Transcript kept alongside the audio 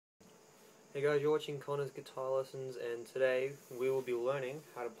Hey guys, you're watching Connor's Guitar Lessons, and today we will be learning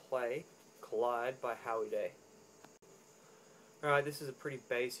how to play Collide by Howie. Alright, this is a pretty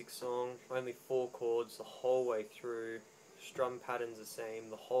basic song, only 4 chords the whole way through, strum pattern's the same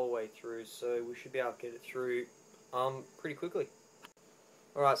the whole way through, so we should be able to get it through pretty quickly.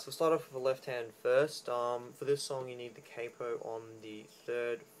 Alright, so we'll start off with the left hand first. For this song you need the capo on the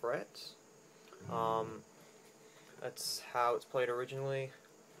 3rd fret. That's how it's played originally.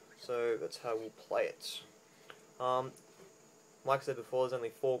 So that's how we'll play it. Like I said before, there's only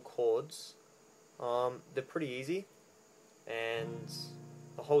 4 chords. They're pretty easy, and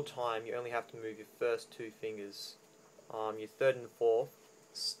the whole time you only have to move your first 2 fingers. Your 3rd and 4th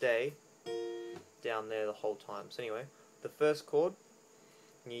stay down there the whole time. So anyway, the first chord,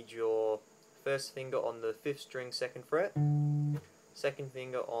 you need your first finger on the 5th string 2nd fret, second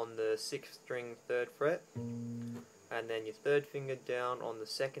finger on the 6th string 3rd fret, and then your 3rd finger down on the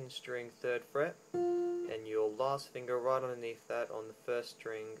 2nd string 3rd fret, and your last finger right underneath that on the 1st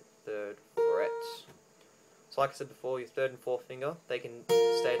string 3rd fret. So like I said before, your 3rd and 4th finger, they can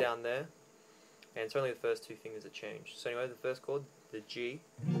stay down there, and it's only the first 2 fingers that change. So anyway, the first chord, the G,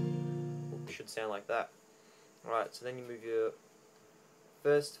 should sound like that. Alright, so then you move your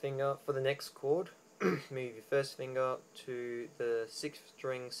first finger for the next chord, move your first finger to the 6th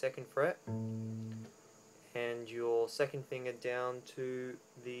string 2nd fret, and your second finger down to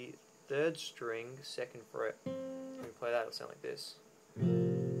the 3rd string 2nd fret. When you play that, it'll sound like this.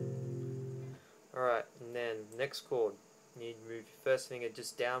 Alright, and then next chord, you need to move your first finger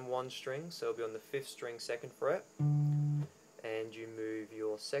just down 1 string, so it'll be on the 5th string 2nd fret, and you move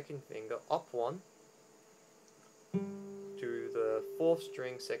your second finger up 1 to the 4th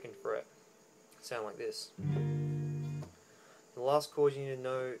string 2nd fret. It'll sound like this. The last chord you need to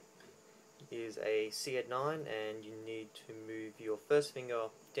know is a C at 9, and you need to move your first finger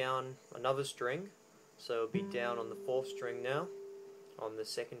down another string, so it'll be down on the 4th string now, on the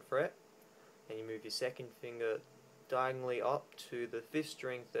 2nd fret, and you move your second finger diagonally up to the 5th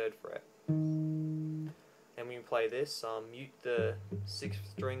string 3rd fret. And when you play this, mute the 6th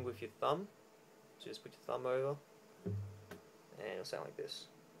string with your thumb, so just put your thumb over, and it'll sound like this.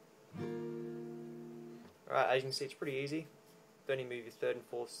 Alright, as you can see, it's pretty easy. Don't even move your 3rd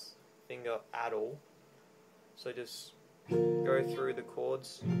and 4th finger at all. So just go through the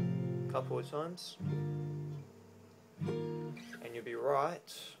chords a couple of times, and you'll be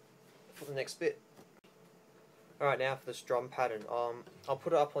right for the next bit. Alright, now for the strum pattern. I'll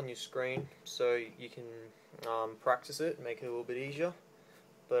put it up on your screen so you can practice it, make it a little bit easier,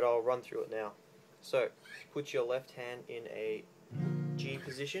 but I'll run through it now. So, put your left hand in a G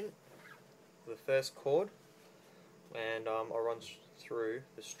position for the first chord, and I'll run through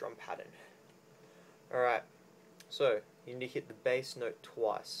the strum pattern. Alright, so you need to hit the bass note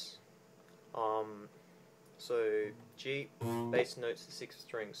twice. So G, bass note's the 6th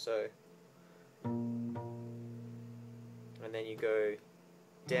string, so, and then you go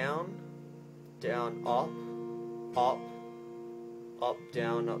down, down, up, up, up,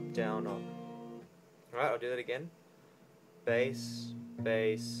 down, up, down, up. Alright, I'll do that again. Bass,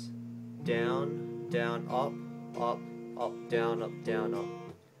 bass, down, down, up, up, up, down, up, down, up.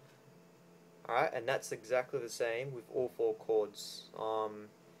 Alright, and that's exactly the same with all 4 chords.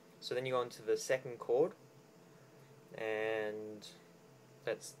 So then you go on to the second chord, and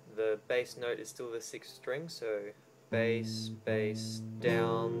that's the bass note is still the 6th string, so bass, bass,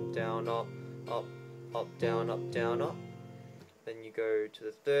 down, down, up, up, up, down, up, down, up. Then you go to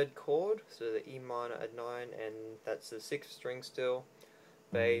the 3rd chord, so the E minor at 9, and that's the 6th string still.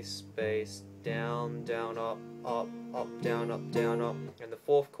 Bass, bass, down, down, up, up, up, down, up, down, up. And the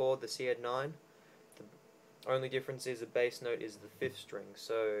 4th chord, the C at 9, the only difference is the bass note is the 5th string,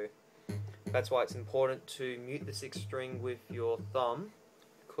 so that's why it's important to mute the 6th string with your thumb,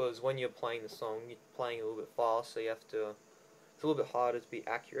 because when you're playing the song, you're playing it a little bit fast, so you have to, it's a little bit harder to be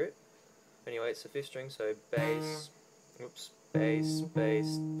accurate. Anyway, it's the 5th string, so bass, whoops, bass,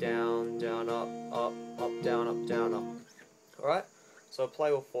 bass, down, down, up, up, up, down, up, down, up. Alright, so I'll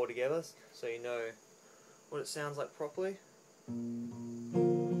play all 4 together, so you know what it sounds like properly.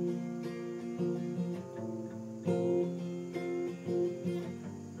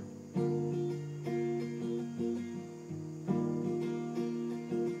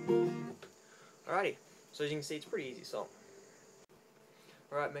 Alrighty, so as you can see, it's a pretty easy song.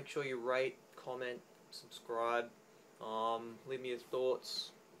 Alright, make sure you rate, comment, subscribe, leave me your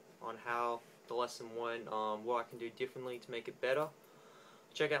thoughts on how the lesson went, what I can do differently to make it better.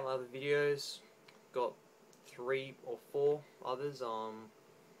 Check out my other videos, got 3 or 4 others,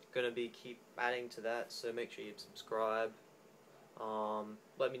 gonna be keep adding to that, so make sure you subscribe,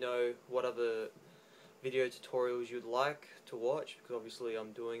 Let me know what other video tutorials you'd like to watch, because obviously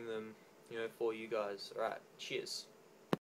I'm doing them, for you guys. Alright, cheers.